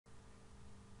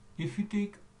if you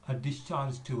take a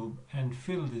discharge tube and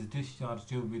fill this discharge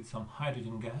tube with some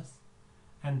hydrogen gas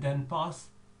and then pass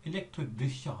electric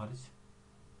discharge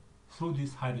through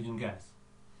this hydrogen gas,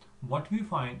 what we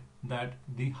find that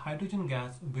the hydrogen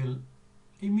gas will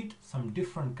emit some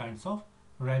different kinds of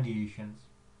radiations.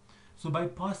 So by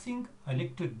passing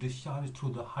electric discharge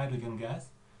through the hydrogen gas,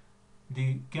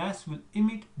 the gas will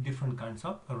emit different kinds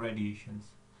of radiations.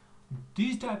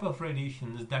 These type of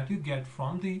radiations that you get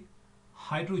from the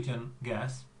hydrogen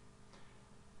gas,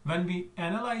 when we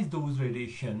analyze those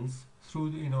radiations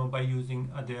through by using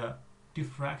their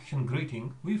diffraction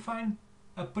grating, we find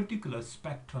a particular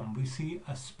spectrum. We see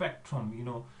a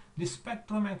spectrum. This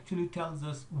spectrum actually tells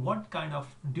us what kind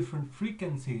of different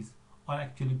frequencies are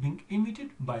actually being emitted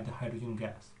by the hydrogen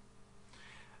gas.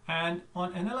 And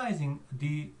on analyzing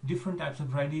the different types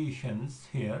of radiations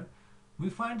here, we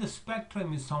find the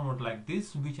spectrum is somewhat like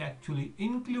this, which actually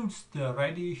includes the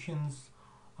radiations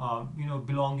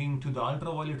belonging to the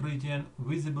ultraviolet region,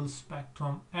 visible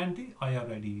spectrum, and the IR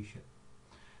radiation.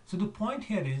 So the point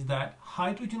here is that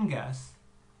hydrogen gas,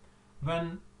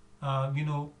 when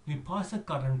we pass a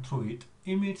current through it,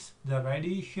 emits the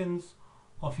radiations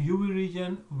of UV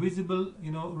region, visible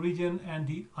region, and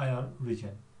the IR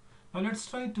region. Now let's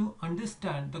try to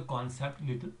understand the concept a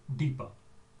little deeper.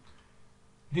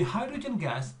 The hydrogen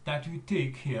gas that we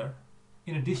take here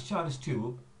in a discharge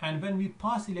tube, and when we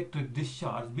pass electric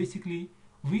discharge, basically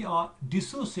we are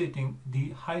dissociating the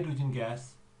hydrogen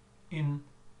gas in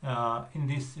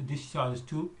this discharge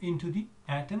tube into the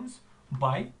atoms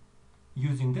by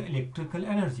using the electrical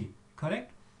energy,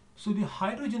 correct? So the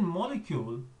hydrogen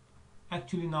molecule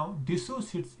actually now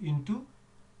dissociates into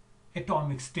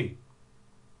atomic state.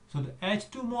 So the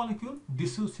H2 molecule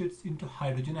dissociates into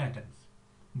hydrogen atoms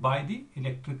by the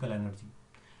electrical energy.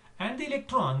 And the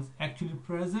electrons actually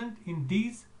present in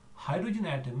these hydrogen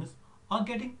atoms are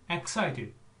getting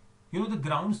excited. The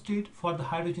ground state for the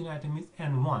hydrogen atom is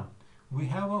N1. We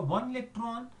have a 1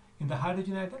 electron in the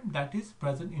hydrogen atom that is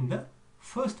present in the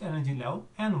first energy level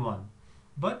N1.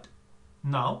 But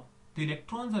now the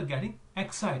electrons are getting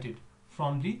excited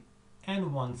from the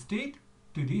N1 state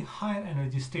to the higher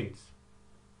energy states.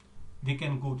 They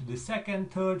can go to the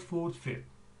second, third, fourth, fifth.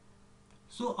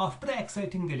 So after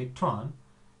exciting the electron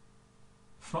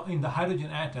in the hydrogen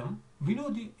atom, we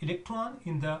know the electron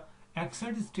in the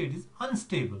excited state is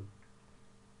unstable.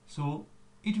 So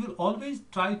it will always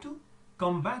try to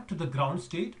come back to the ground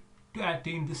state to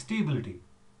attain the stability.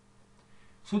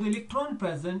 So the electron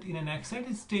present in an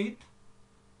excited state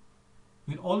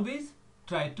will always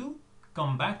try to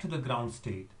come back to the ground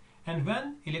state. And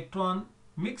when electron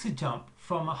makes a jump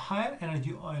from a higher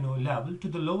energy level to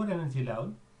the lower energy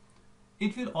level,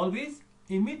 it will always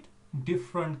emit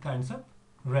different kinds of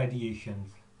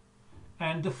radiations.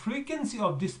 And the frequency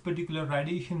of this particular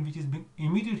radiation which is being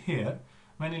emitted here,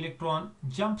 when electron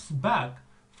jumps back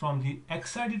from the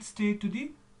excited state to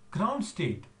the ground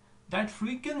state, that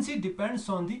frequency depends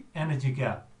on the energy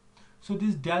gap. So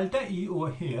this delta E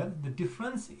over here, the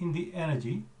difference in the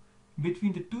energy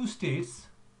between the two states,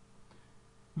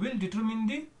 will determine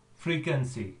the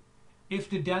frequency. If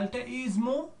the delta E is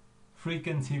more,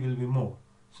 frequency will be more.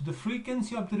 So the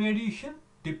frequency of the radiation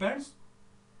depends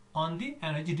on the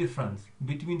energy difference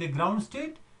between the ground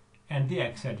state and the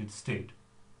excited state.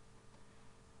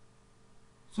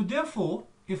 So therefore,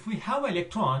 if we have an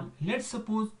electron, let's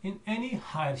suppose in any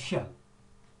higher shell,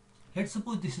 let's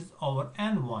suppose this is our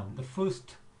N1, the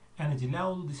first energy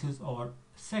level, this is our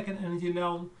second energy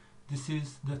level, this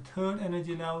is the third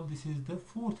energy level, this is the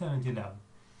fourth energy level.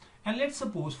 And let's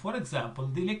suppose, for example,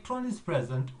 the electron is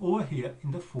present over here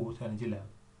in the fourth energy level,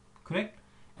 correct?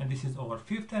 And this is our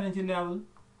fifth energy level.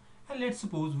 And let's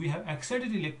suppose we have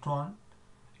excited electron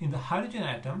in the hydrogen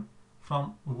atom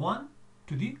from 1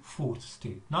 to the fourth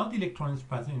state. Now the electron is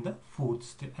present in the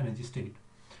fourth energy state.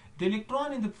 The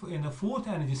electron in the fourth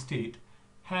energy state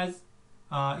has,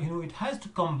 it has to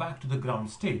come back to the ground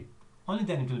state. Only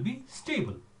then it will be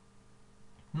stable.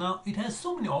 Now it has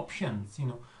so many options,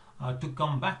 to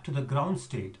come back to the ground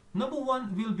state. Number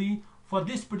one will be, for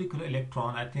this particular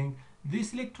electron, I think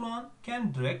this electron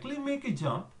can directly make a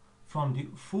jump from the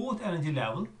fourth energy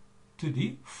level to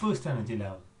the first energy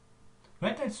level,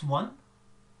 right? That's one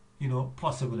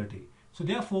possibility. So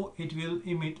therefore it will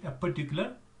emit a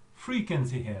particular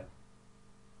frequency here.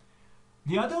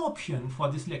 The other option for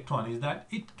this electron is that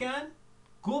it can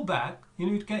go back,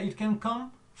 it can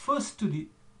come first to the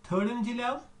third energy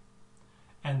level,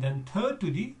 and then third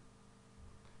to the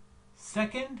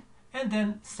second, and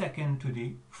then second to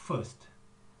the first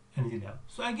energy level.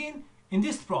 So again, in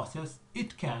this process,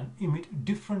 it can emit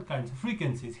different kinds of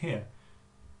frequencies here.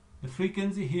 The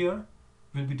frequency here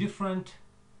will be different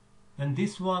than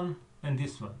this one and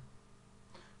this one.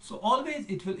 So always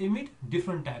it will emit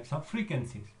different types of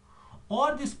frequencies.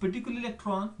 Or this particular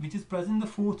electron which is present in the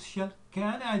fourth shell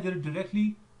can either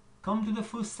directly come to the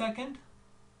first second,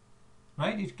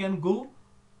 right? It can go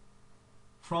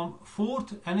from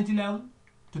fourth energy level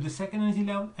to the second energy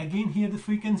level. Again here the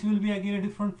frequency will be again a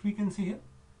different frequency here,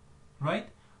 right?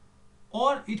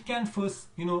 Or it can first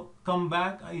come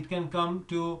back, it can come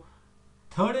to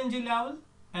third energy level,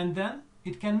 and then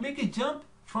it can make a jump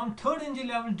from third energy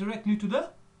level directly to the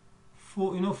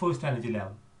first energy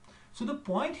level. So the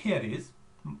point here is,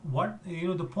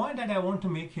 the point that I want to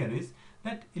make here is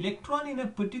that electron in a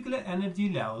particular energy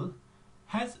level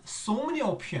has so many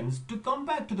options to come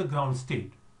back to the ground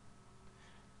state.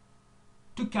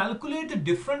 To calculate the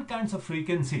different kinds of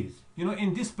frequencies,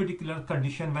 in this particular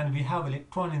condition, when we have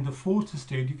electron in the fourth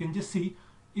state, you can just see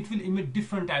it will emit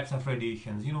different types of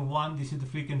radiations. This is the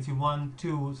frequency 1,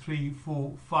 2, 3,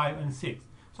 4, 5 and 6.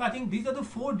 So I think these are the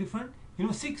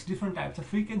six different types of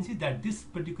frequencies that this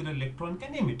particular electron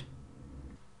can emit.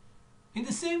 In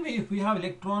the same way, if we have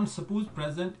electrons suppose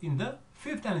present in the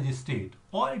fifth energy state,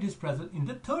 or it is present in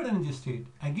the third energy state,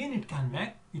 again it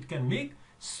can make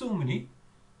so many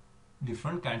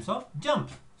different kinds of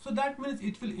jumps. So that means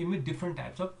it will emit different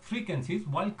types of frequencies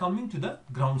while coming to the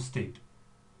ground state.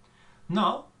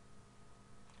 Now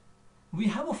we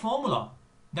have a formula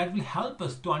that will help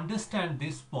us to understand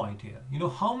this point here.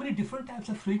 How many different types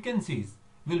of frequencies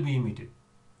will be emitted,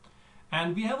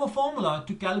 and we have a formula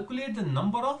to calculate the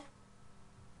number of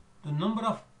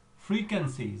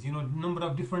frequencies, number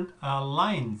of different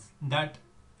lines that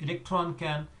electron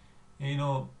can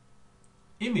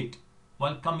emit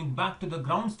while coming back to the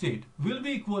ground state will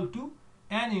be equal to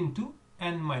n into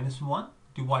n minus 1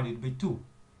 divided by 2.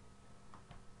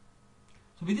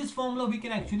 So with this formula we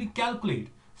can actually calculate.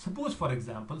 Suppose for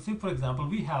example,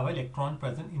 we have an electron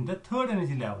present in the third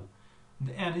energy level.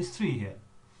 The n is 3 here.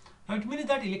 Now it means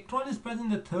that electron is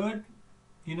present in the third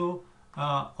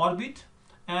orbit,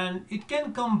 and it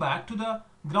can come back to the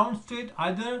ground state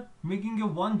either making a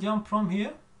one jump from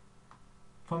here,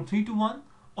 from 3 to 1,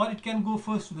 or it can go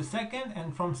first to the second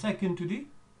and from second to the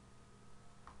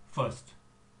first.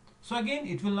 So again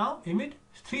it will now emit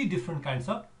three different kinds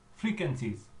of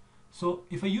frequencies. So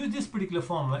if I use this particular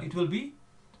formula, it will be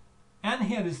n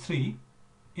here is 3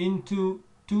 into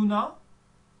 2 now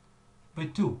by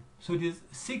 2. So it is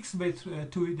 6 by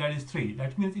 2, that is 3.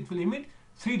 That means it will emit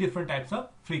three different types of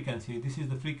frequency. This is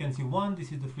the frequency 1,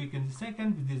 this is the frequency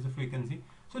second, this is the frequency.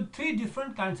 So three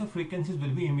different kinds of frequencies will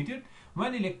be emitted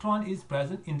when electron is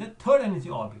present in the third energy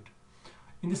orbit.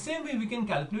 In the same way we can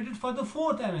calculate it for the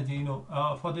fourth energy,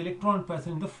 for the electron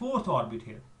present in the fourth orbit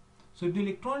here. So if the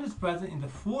electron is present in the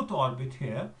fourth orbit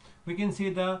here, we can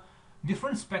say the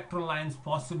different spectral lines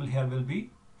possible here will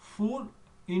be 4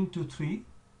 into 3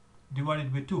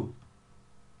 divided by 2.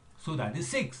 So that is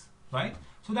 6, right?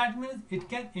 So that means it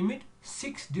can emit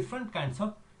 6 different kinds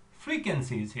of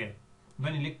frequencies here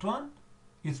when electron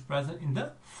is present in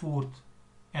the fourth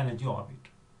energy orbit.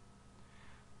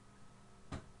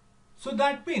 So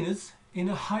that means in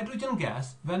a hydrogen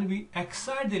gas, when we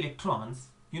excite the electrons,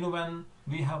 when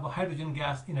we have a hydrogen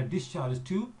gas in a discharge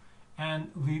tube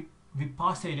and we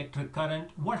pass an electric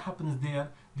current, what happens there?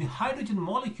 The hydrogen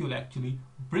molecule actually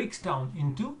breaks down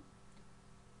into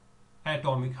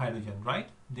atomic hydrogen, right?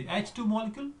 The H2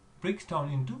 molecule breaks down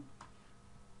into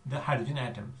the hydrogen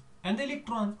atoms, and the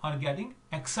electrons are getting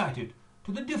excited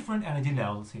to the different energy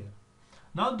levels here.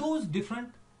 Now those different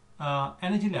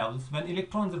energy levels, when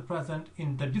electrons are present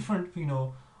in the different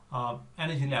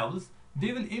energy levels,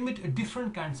 they will emit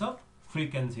different kinds of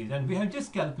frequencies, and we have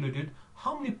just calculated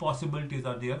how many possibilities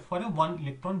are there for a one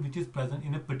electron which is present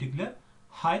in a particular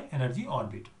high energy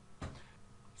orbit.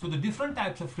 So the different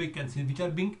types of frequencies which are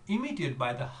being emitted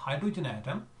by the hydrogen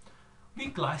atom, we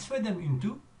classify them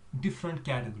into different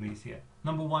categories here.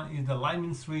 Number one is the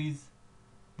Lyman series,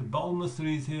 the Balmer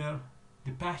series here,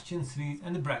 the Paschen series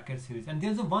and the Brackett series, and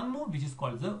there's a one more which is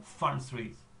called the Fund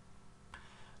series.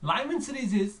 Lyman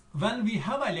series is when we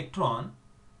have an electron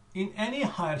in any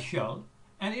higher shell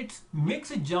and it makes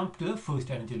a jump to the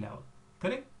first energy level,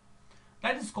 correct?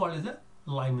 That is called as a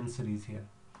Lyman series here.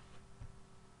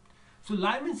 So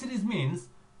Lyman series means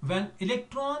when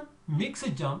electron makes a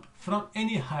jump from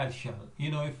any higher shell,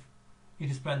 if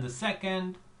it is present in the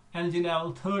second energy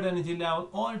level, third energy level,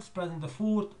 or it's present in the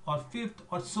fourth or fifth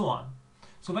or so on.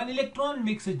 So when electron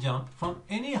makes a jump from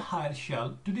any higher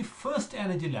shell to the first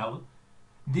energy level,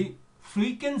 the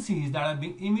frequencies that are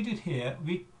being emitted here,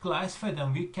 we classify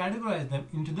them, we categorize them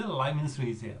into the Lyman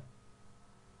series here.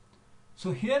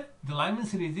 So here the Lyman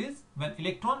series is when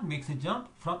electron makes a jump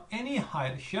from any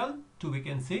higher shell to, we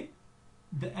can say,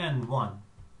 the N1.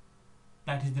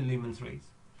 That is the Lyman series.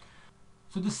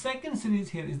 So the second series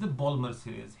here is the Balmer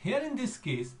series. Here in this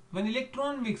case, when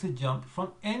electron makes a jump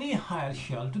from any higher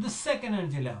shell to the second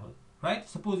energy level, right?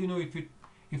 Suppose,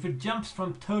 if it jumps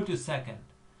from third to second,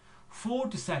 fourth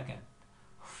to second,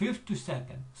 fifth to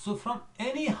second. So from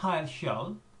any higher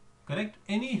shell, correct?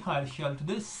 Any higher shell to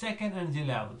the second energy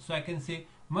level. So I can say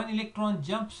when electron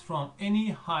jumps from any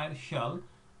higher shell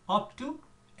up to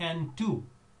N2.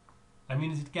 That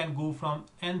means it can go from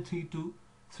N3 to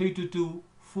 3 to 2,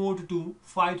 4 to 2,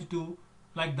 5 to 2,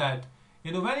 like that.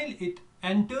 When it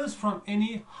enters from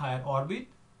any higher orbit,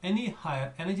 any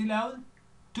higher energy level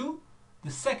to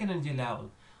the second energy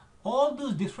level, all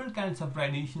those different kinds of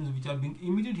radiations which are being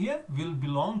emitted here will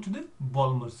belong to the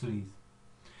Balmer series.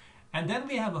 And then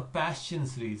we have a Paschen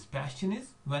series. Paschen is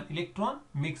when electron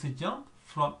makes a jump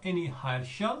from any higher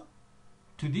shell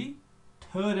to the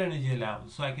third energy level.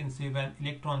 So I can say when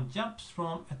electron jumps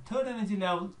from a third energy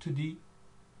level to the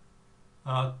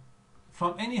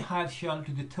from any higher shell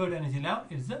to the third energy level,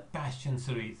 it's the Paschen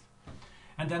series.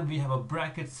 And then we have a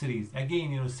bracket series.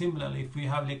 Again, similarly, if we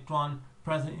have electron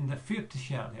present in the fifth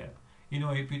shell here,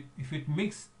 if it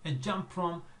makes a jump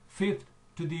from fifth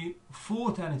to the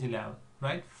fourth energy level,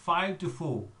 right, 5 to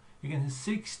 4, you can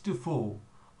say 6 to 4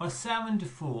 or 7 to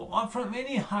 4, or from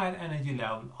any higher energy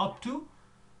level up to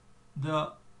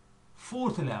the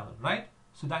fourth level, right?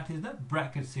 So that is the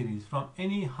bracket series, from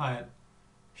any higher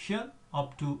shell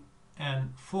up to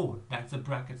N4. That's the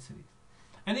bracket series.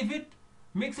 And if it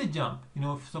makes a jump,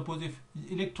 suppose if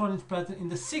electron is present in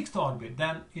the sixth orbit,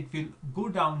 then it will go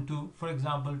down to, for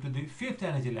example, to the fifth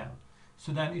energy level.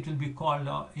 So then it will be called,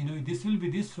 this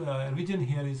region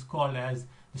here is called as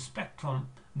the spectrum.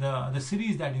 The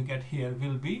series that you get here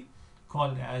will be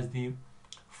called as the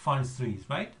Fund series,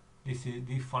 right? This is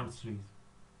the Fund series.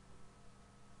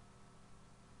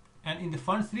 And in the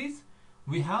Fund series,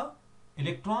 we have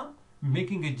electron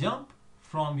making a jump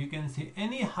from, you can say,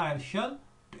 any higher shell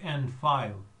to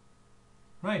N5,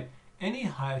 right? Any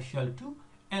higher shell to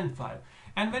N5.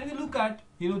 And when we look at,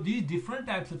 these different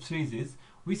types of series,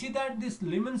 we see that this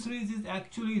Lyman series is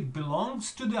actually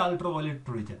belongs to the ultraviolet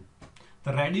region.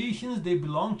 The radiations, they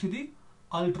belong to the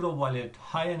ultraviolet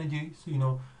high energy,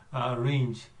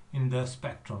 range in the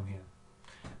spectrum here.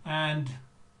 And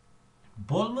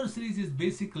Balmer series is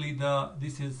basically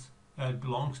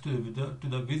belongs to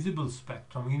the visible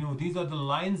spectrum. These are the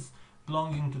lines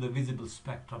belonging to the visible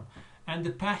spectrum. And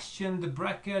the Paschen, the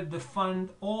bracket, the Fund,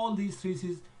 all these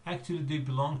series actually they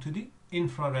belong to the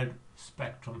infrared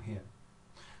spectrum here.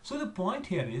 So the point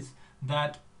here is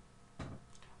that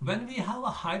when we have a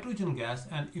hydrogen gas,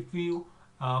 and if we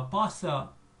pass the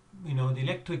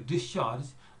electric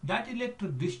discharge, that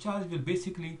electric discharge will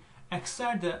basically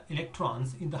excite the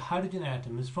electrons in the hydrogen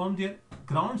atoms from their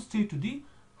ground state to the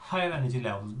higher energy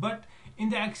levels. But in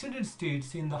the excited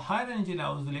states, in the higher energy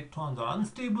levels, the electrons are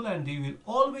unstable and they will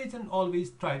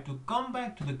always try to come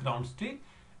back to the ground state.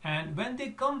 And when they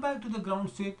come back to the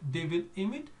ground state, they will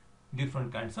emit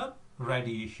different kinds of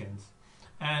radiations.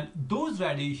 And those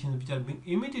radiations which are being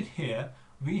emitted here,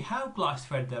 we have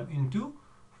classified them into,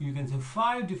 you can say,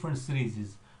 5 different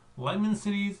series: Lyman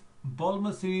series,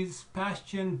 Balmer series,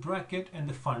 Paschen, bracket, and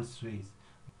the Fund series.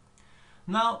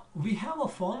 Now we have a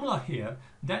formula here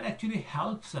that actually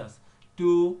helps us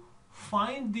to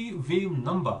find the wave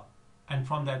number, and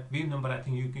from that wave number, I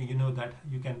think you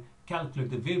can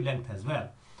calculate the wavelength as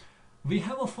well. We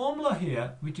have a formula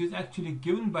here which is actually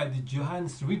given by the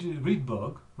Johannes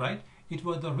Rydberg, right? It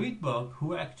was the Rydberg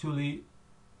who actually,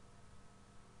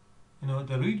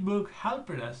 the Rydberg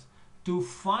helped us to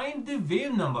find the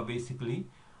wave number basically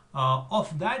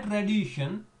of that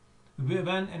radiation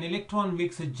when an electron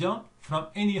makes a jump from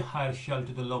any higher shell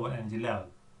to the lower energy level.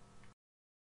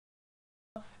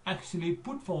 Actually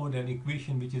put forward an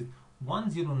equation which is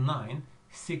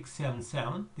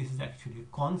 109677. This is actually a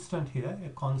constant here, a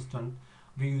constant.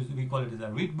 We call it as a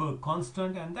Rydberg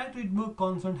constant, and that Rydberg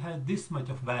constant has this much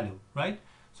of value, right?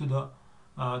 So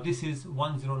this is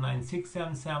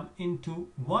 109677 into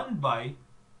 1 by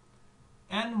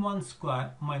n1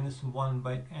 square minus 1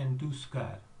 by n2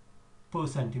 square per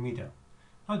centimeter.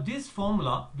 Now this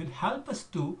formula will help us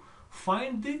to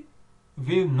find the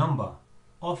wave number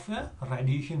of a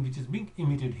radiation which is being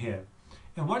emitted here.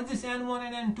 And what is this n1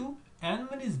 and n2?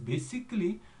 n1 is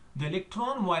basically the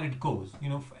electron where it goes.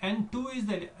 N2 is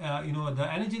the the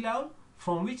energy level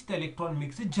from which the electron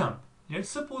makes a jump. Let's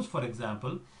suppose, for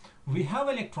example, we have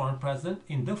electron present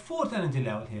in the 4th energy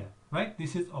level here, right?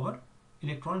 This is our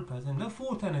electron present in the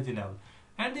 4th energy level,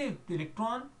 and the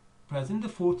electron present the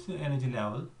fourth energy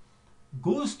level,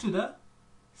 goes to the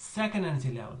second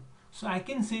energy level. So I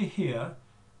can say here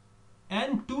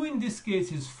N2 in this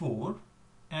case is 4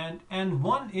 and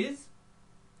N1 is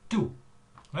 2,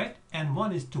 right?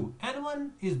 N1 is 2. N1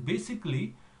 is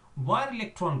basically where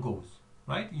electron goes,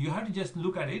 right? You have to just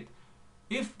look at it.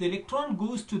 If the electron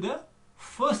goes to the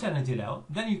first energy level,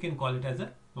 then you can call it as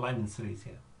a Lyman series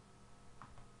here.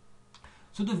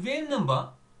 So the wave number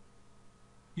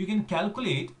you can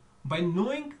calculate by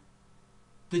knowing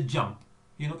the jump.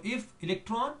 You know, if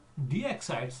electron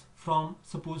de-excites from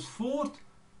suppose fourth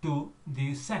to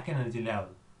the second energy level,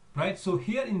 right? So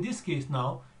here in this case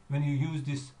now, when you use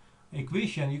this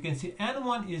equation, you can see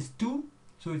N1 is 2,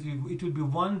 so it will be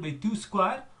 1 by 2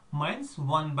 square minus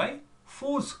 1 by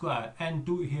 4 square, and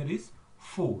 2 here is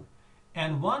 4.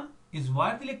 N1 is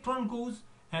where the electron goes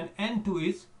and N2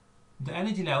 is the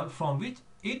energy level from which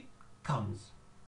it comes.